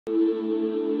Hey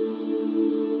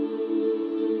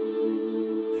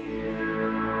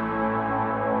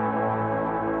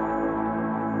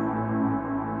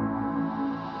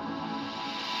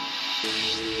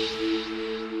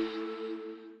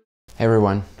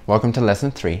everyone, welcome to lesson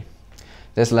 3.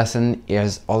 This lesson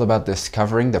is all about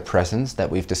discovering the presence that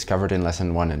we've discovered in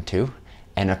lesson 1 and 2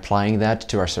 and applying that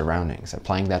to our surroundings,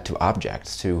 applying that to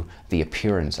objects, to the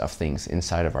appearance of things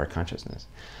inside of our consciousness.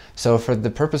 So for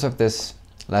the purpose of this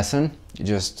lesson,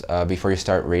 just before you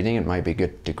start reading, it might be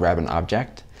good to grab an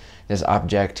object. This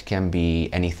object can be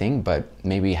anything, but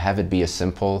maybe have it be a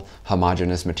simple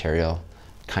homogeneous material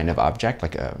kind of object,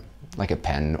 like a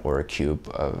pen or a cube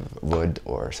of wood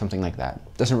or something like that.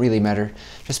 Doesn't really matter.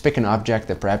 Just pick an object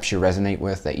that perhaps you resonate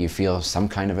with, that you feel some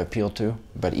kind of appeal to,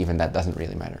 but even that doesn't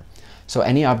really matter. So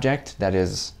any object that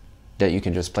you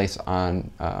can just place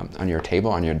on your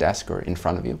table, on your desk, or in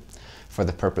front of you for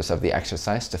the purpose of the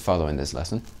exercise to follow in this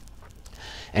lesson.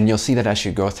 And you'll see that as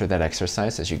you go through that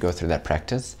exercise, as you go through that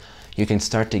practice, you can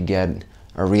start to get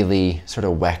a really sort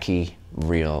of wacky,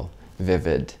 real,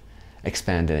 vivid,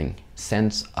 expanding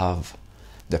sense of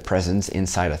the presence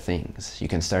inside of things. You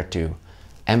can start to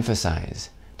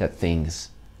emphasize that things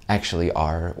actually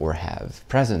are or have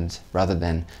presence rather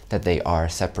than that they are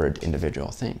separate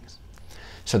individual things.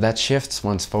 So that shifts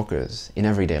one's focus in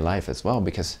everyday life as well,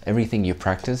 because everything you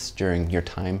practice during your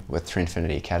time with True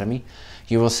Infinity Academy,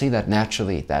 you will see that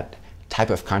naturally that type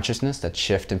of consciousness, that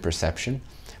shift in perception,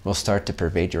 will start to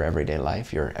pervade your everyday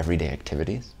life, your everyday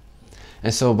activities.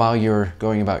 And so while you're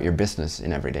going about your business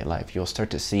in everyday life, you'll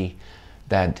start to see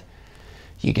that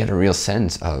you get a real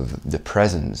sense of the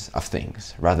presence of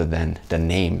things rather than the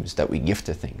names that we give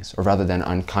to things, or rather than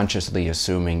unconsciously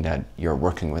assuming that you're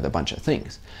working with a bunch of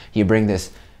things. You bring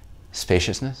this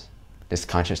spaciousness, this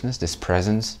consciousness, this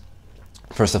presence,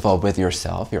 first of all with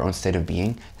yourself, your own state of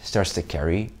being starts to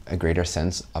carry a greater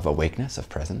sense of awakeness, of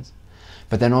presence.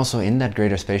 But then also in that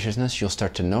greater spaciousness, you'll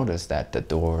start to notice that the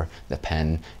door, the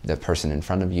pen, the person in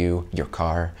front of you, your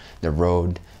car, the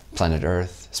road, planet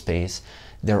Earth, space,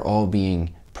 they're all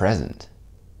being present.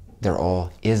 They're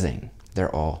all ising.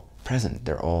 They're all present.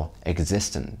 They're all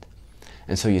existent.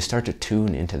 And so you start to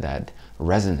tune into that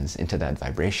resonance, into that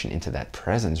vibration, into that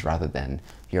presence rather than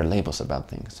your labels about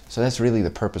things. So that's really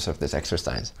the purpose of this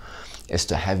exercise, is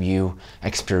to have you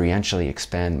experientially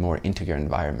expand more into your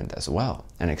environment as well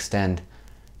and extend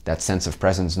that sense of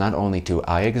presence not only to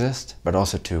I exist, but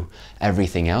also to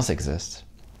everything else exists,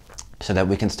 so that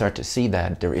we can start to see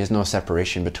that there is no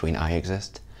separation between I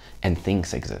exist and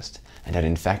things exist, and that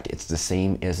in fact it's the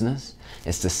same isness,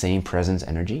 it's the same presence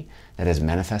energy that is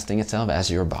manifesting itself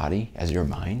as your body, as your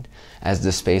mind, as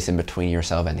the space in between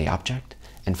yourself and the object,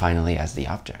 and finally as the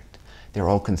object. They're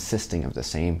all consisting of the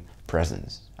same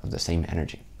presence, of the same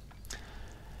energy.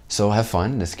 So have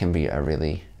fun. This can be a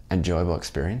really enjoyable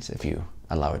experience if you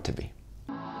allow it to be.